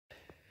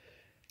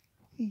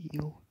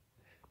You.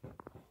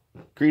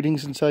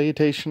 Greetings and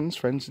salutations,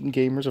 friends and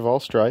gamers of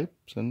all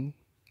stripes, and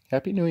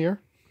Happy New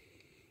Year.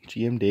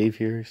 GM Dave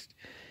here,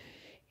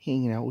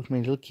 hanging out with my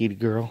little kitty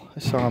girl,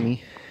 Asami,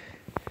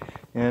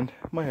 and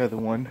my other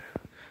one,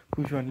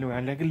 who's running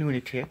around like a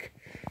lunatic,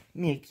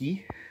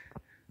 Nikki.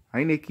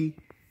 Hi, Nikki.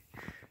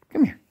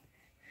 Come here.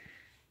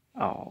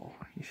 Oh,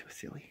 you're so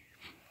silly.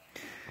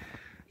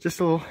 Just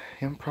a little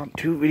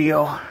impromptu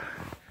video,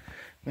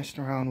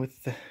 messing around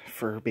with the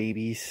fur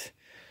babies,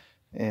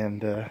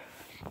 and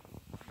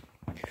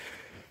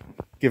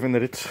given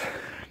that it's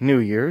New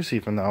Year's,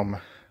 even though I'm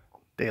a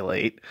day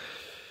late,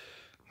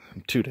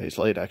 I'm 2 days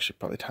late actually,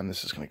 by the time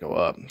this is going to go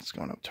up. It's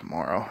going up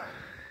tomorrow.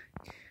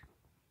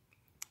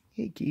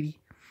 Hey,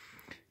 kitty.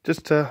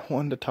 Just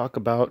wanted to talk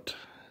about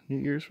New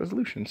Year's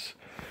resolutions.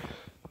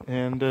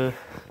 And, you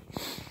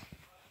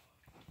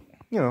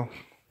know,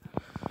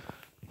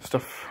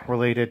 stuff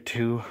related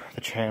to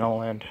the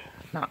channel and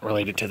not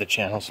related to the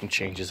channel. Some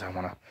changes I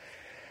want to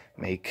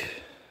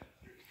make.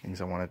 Things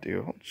I want to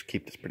do. I'll just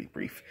keep this pretty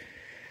brief.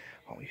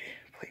 While we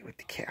play with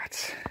the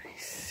cats.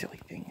 These silly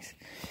things.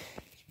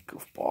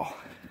 Goofball.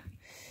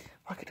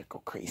 Look at her go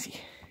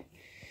crazy.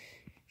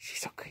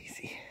 She's so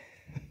crazy.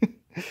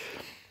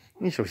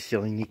 You're so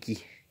silly,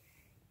 Nikki.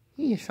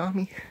 You saw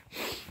me.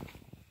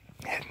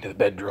 Head into the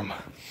bedroom.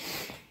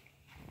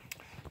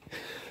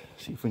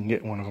 See if we can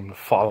get one of them to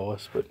follow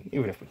us, but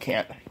even if we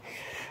can't,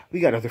 we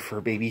got other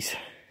fur babies.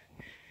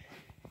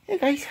 Hey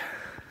guys.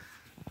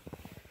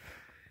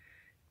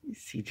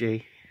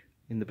 CJ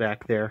in the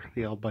back there,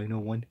 the albino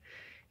one,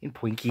 and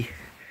Poinky,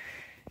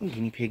 and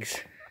guinea pigs.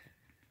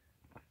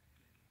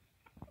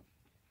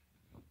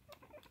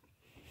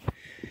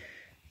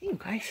 You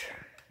guys.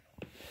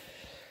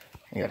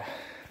 I gotta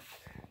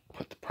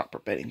put the proper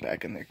bedding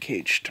back in their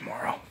cage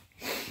tomorrow.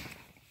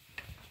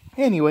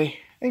 Anyway,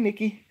 hey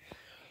Nikki.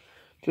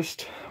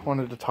 Just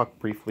wanted to talk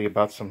briefly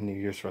about some New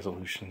Year's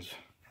resolutions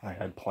I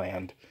had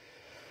planned.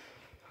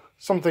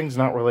 Some things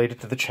not related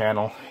to the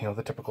channel, you know,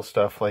 the typical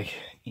stuff like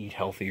eat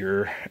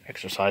healthier,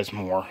 exercise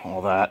more,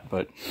 all that,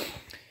 but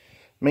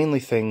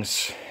mainly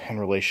things in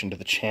relation to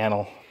the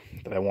channel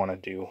that I want to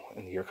do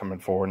in the year coming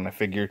forward. And I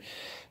figured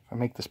if I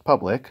make this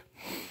public,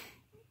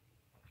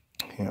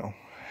 you know,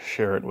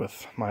 share it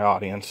with my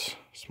audience,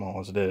 small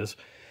as it is,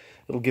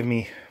 it'll give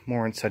me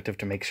more incentive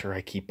to make sure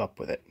I keep up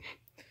with it.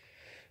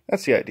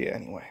 That's the idea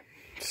anyway.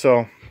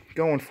 So,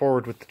 going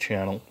forward with the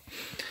channel,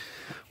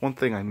 one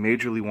thing I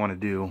majorly want to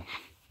do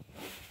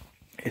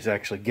is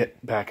actually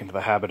get back into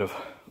the habit of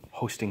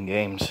hosting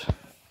games.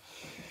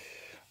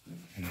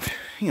 And,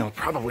 you know,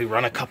 probably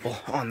run a couple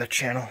on the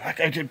channel. Like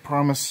I did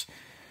promise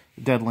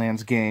the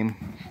Deadlands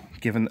game,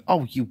 given...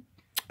 Oh, you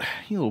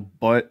little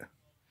butt.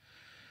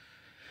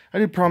 I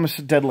did promise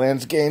a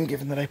Deadlands game,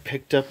 given that I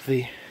picked up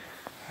the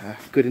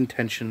Good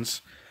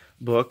Intentions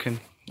book,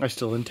 and I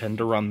still intend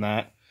to run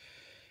that.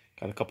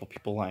 Got a couple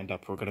people lined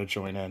up who are going to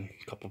join in,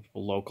 a couple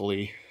people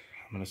locally.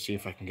 I'm going to see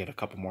if I can get a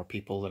couple more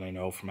people that I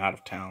know from out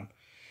of town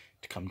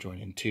to come join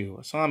in too.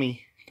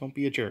 Asami, don't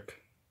be a jerk.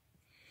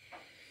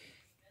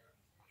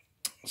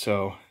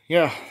 So,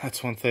 yeah,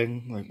 that's one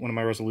thing. Like, one of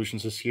my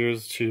resolutions this year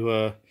is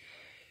to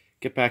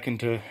get back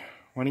into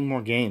running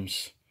more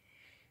games.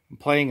 I'm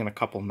playing in a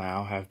couple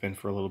now, have been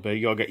for a little bit.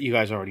 You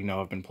guys already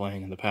know I've been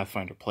playing in the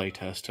Pathfinder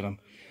playtest, and I'm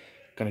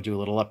going to do a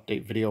little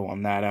update video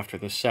on that after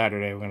this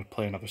Saturday. We're going to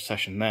play another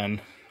session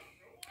then.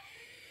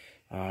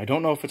 I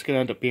don't know if it's going to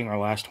end up being our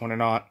last one or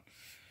not,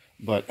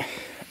 but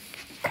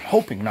I'm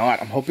hoping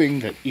not. I'm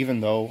hoping that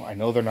even though I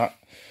know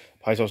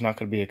Paizo's not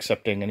going to be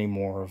accepting any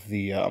more of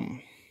the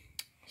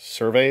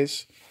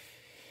surveys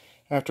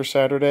after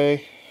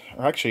Saturday,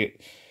 or actually,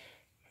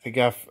 I think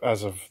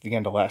as of the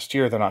end of last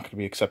year, they're not going to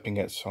be accepting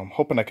it, so I'm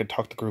hoping I could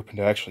talk the group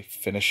into actually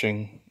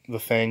finishing the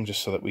thing,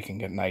 just so that we can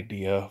get an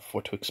idea of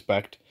what to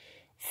expect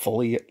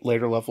fully at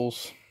later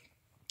levels.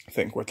 I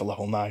think we're at the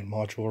level 9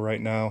 module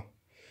right now.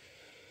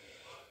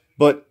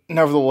 But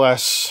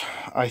nevertheless,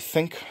 I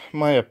think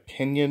my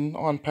opinion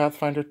on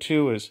Pathfinder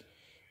 2 is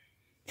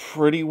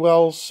pretty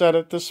well set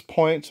at this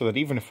point, so that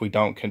even if we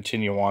don't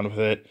continue on with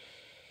it,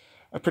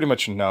 I pretty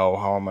much know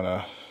how I'm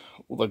gonna,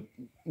 like,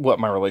 what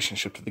my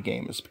relationship to the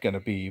game is gonna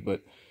be.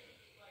 But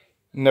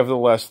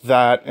nevertheless,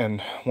 that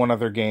and one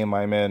other game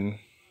I'm in,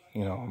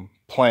 you know, I'm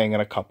playing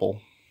in a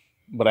couple,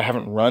 but I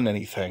haven't run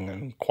anything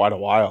in quite a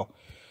while.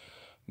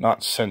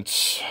 Not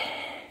since,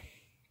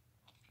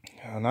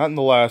 not in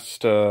the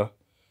last,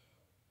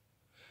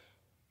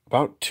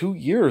 about 2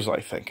 years,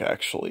 I think,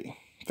 actually.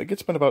 I think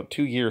it's been about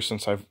 2 years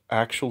since I've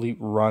actually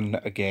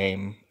run a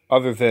game,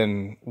 other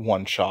than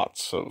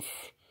one-shots of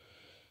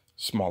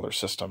smaller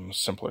systems,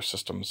 simpler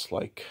systems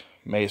like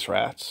Maze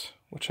Rats,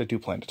 which I do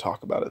plan to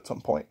talk about at some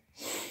point.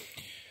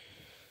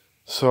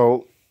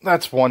 So,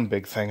 that's one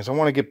big thing, is I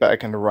want to get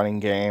back into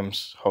running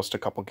games, host a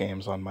couple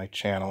games on my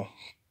channel.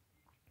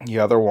 The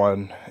other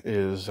one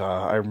is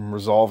I'm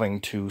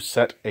resolving to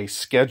set a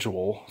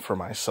schedule for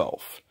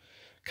myself.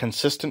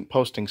 Consistent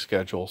posting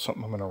schedule,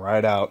 something I'm going to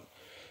write out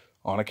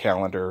on a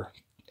calendar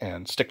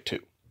and stick to.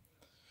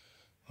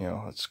 You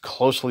know, as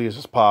closely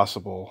as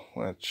possible,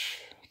 which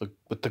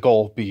with the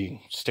goal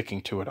being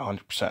sticking to it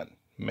 100%,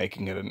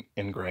 making it an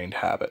ingrained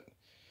habit.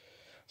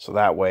 So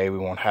that way we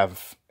won't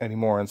have any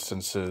more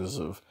instances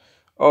of,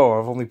 oh,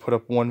 I've only put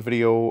up 1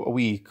 video a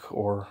week,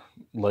 or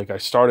like I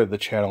started the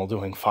channel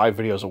doing 5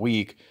 videos a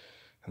week,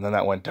 and then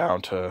that went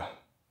down to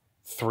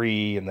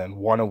 3, and then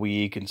 1 a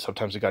week, and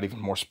sometimes it got even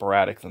more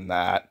sporadic than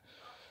that.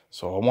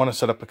 So I want to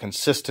set up a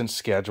consistent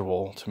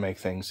schedule to make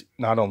things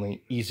not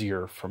only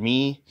easier for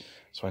me,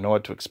 so I know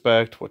what to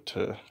expect, what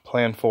to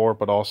plan for,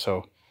 but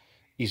also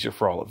easier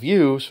for all of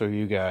you, so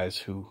you guys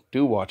who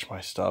do watch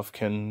my stuff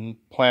can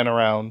plan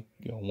around,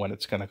 when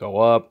it's going to go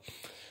up,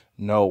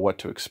 know what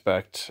to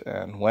expect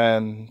and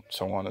when,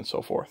 so on and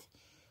so forth.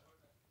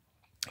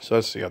 So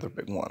that's the other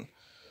big one.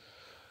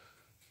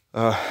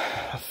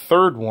 A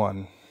third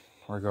one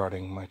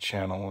regarding my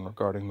channel and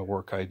regarding the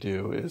work I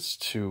do is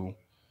to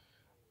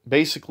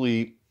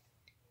basically,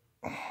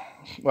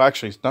 well,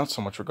 actually, it's not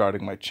so much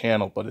regarding my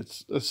channel, but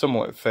it's a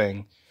similar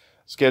thing,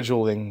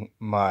 scheduling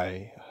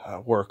my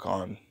work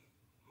on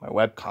my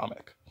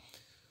webcomic.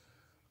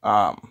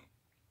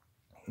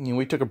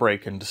 We took a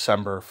break in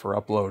December for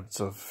uploads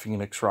of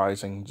Phoenix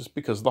Rising just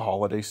because of the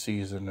holiday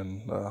season,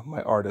 and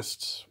my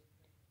artists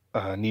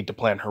need to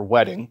plan her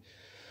wedding.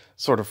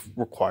 Sort of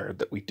required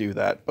that we do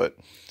that, but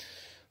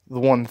the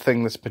one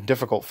thing that's been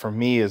difficult for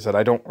me is that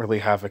I don't really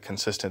have a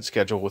consistent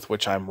schedule with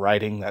which I'm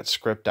writing that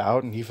script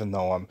out, and even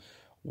though I'm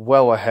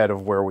well ahead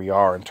of where we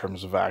are in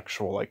terms of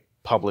actual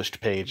published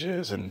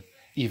pages and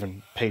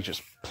even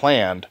pages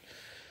planned,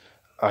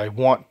 I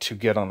want to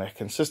get on a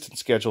consistent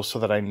schedule so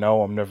that I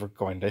know I'm never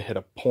going to hit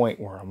a point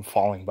where I'm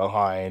falling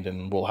behind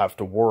and we'll have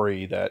to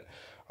worry that,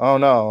 oh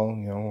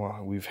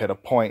no, we've hit a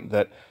point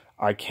that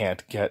I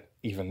can't get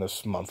even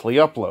this monthly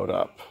upload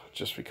up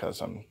just because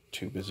I'm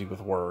too busy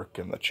with work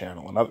and the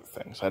channel and other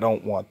things. I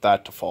don't want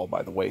that to fall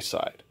by the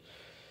wayside.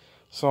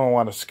 So I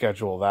want to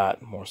schedule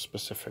that more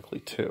specifically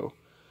too.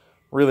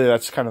 Really,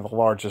 that's kind of the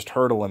largest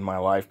hurdle in my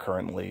life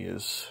currently,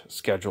 is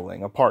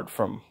scheduling, apart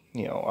from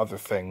other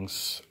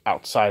things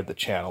outside the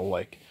channel,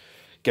 like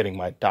getting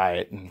my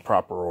diet in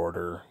proper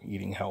order,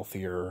 eating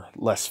healthier,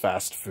 less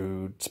fast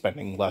food,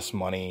 spending less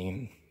money,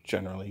 and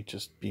generally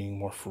just being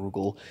more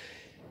frugal.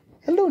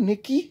 Hello,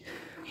 Nikki.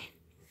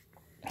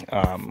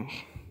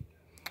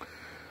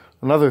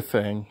 Another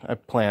thing I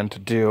plan to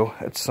do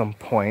at some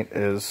point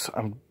is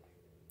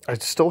I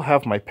still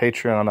have my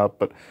Patreon up,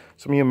 but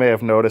some of you may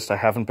have noticed I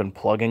haven't been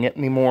plugging it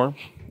anymore,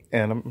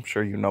 and I'm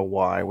sure you know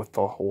why with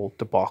the whole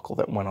debacle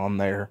that went on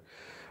there.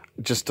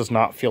 It just does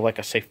not feel like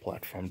a safe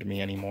platform to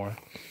me anymore.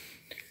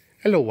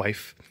 Hello,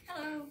 wife.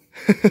 Hello.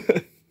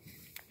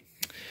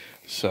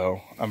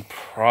 So I'm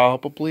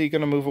probably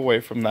going to move away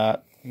from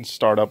that and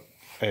start up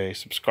a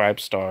Subscribe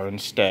Star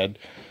instead.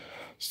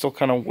 Still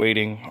kind of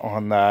waiting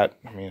on that.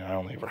 I mean, I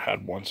only ever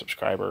had 1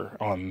 subscriber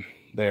on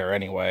there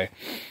anyway.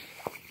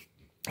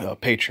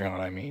 Patreon,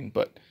 I mean.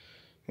 But,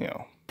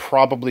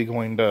 probably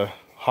going to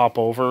hop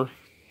over.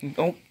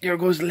 Oh, there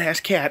goes the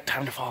last cat.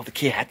 Time to follow the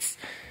cats.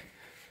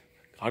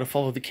 Gotta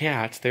follow the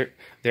cats.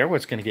 They're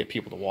what's going to get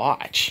people to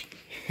watch.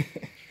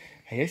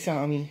 Hey,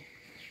 Sammy.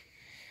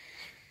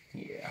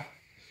 Yeah.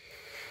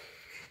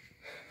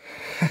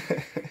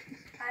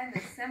 I'm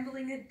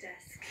assembling a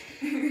desk.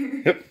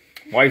 Yep.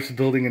 Wife's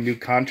building a new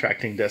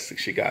contracting desk that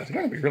she got. It's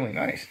going to be really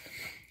nice.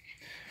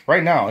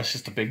 Right now, it's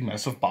just a big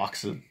mess of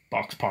box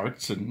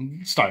parts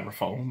and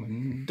styrofoam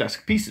and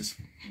desk pieces.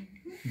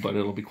 But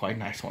it'll be quite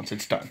nice once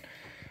it's done.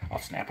 I'll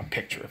snap a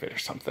picture of it or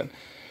something.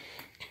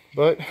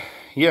 But,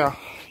 yeah,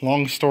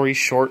 long story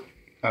short,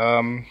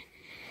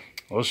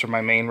 those are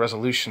my main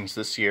resolutions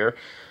this year.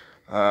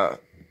 Yeah,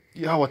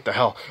 what the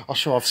hell? I'll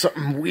show off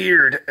something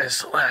weird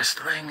as the last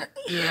thing.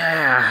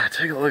 Yeah,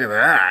 take a look at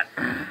that.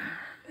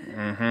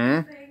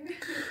 Mm-hmm.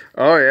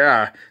 Oh,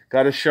 yeah.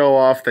 Gotta show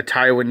off the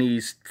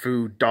Taiwanese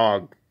food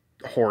dog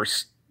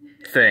horse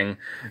thing.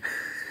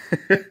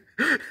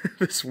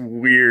 This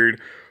weird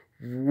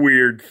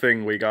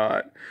thing we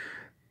got.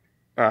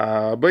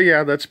 But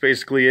yeah, that's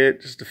basically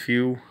it. Just a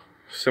few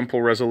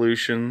simple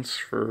resolutions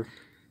for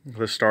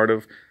the start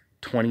of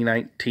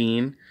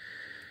 2019.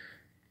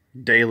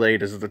 Day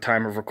late is the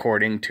time of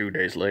recording. 2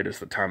 days late is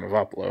the time of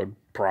upload,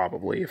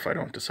 probably, if I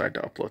don't decide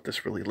to upload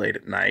this really late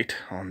at night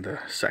on the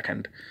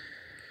 2nd.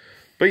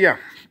 But yeah,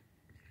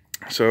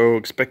 so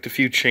expect a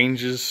few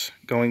changes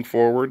going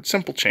forward.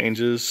 Simple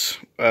changes,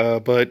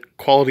 but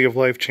quality of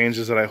life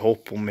changes that I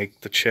hope will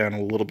make the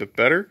channel a little bit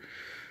better.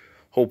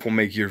 Hope will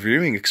make your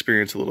viewing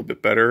experience a little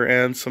bit better,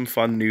 and some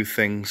fun new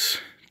things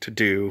to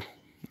do,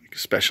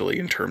 especially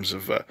in terms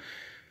of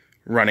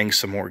running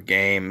some more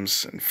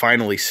games and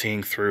finally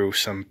seeing through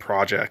some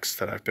projects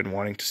that I've been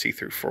wanting to see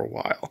through for a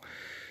while.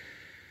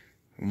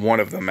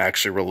 One of them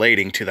actually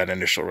relating to that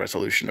initial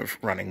resolution of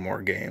running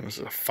more games,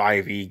 a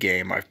 5e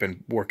game I've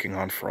been working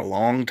on for a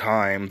long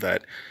time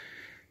that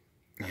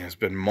has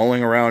been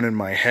mulling around in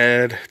my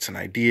head. It's an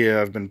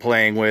idea I've been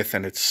playing with,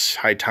 and it's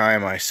high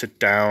time I sit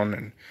down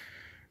and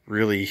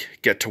really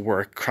get to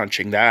work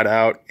crunching that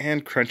out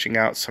and crunching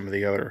out some of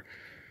the other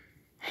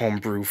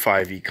homebrew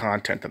 5e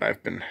content that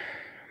I've been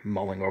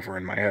mulling over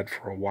in my head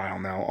for a while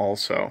now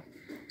also.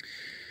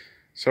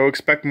 So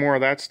expect more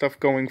of that stuff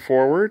going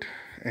forward,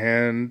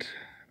 and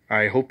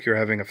I hope you're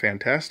having a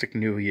fantastic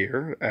new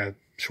year, as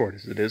short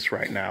as it is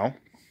right now.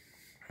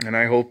 And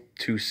I hope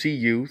to see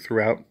you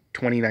throughout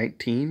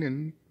 2019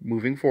 and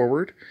moving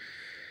forward.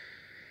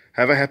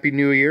 Have a happy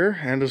new year,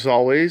 and as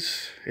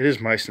always, it is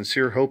my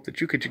sincere hope that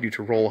you continue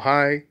to roll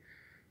high,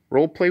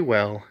 role play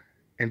well,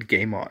 and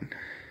game on.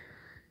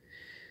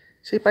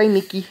 Say bye,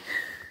 Nikki.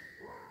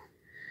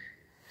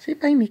 Say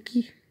bye,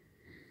 Nikki.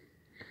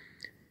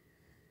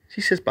 She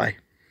says bye.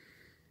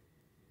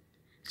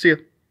 See ya.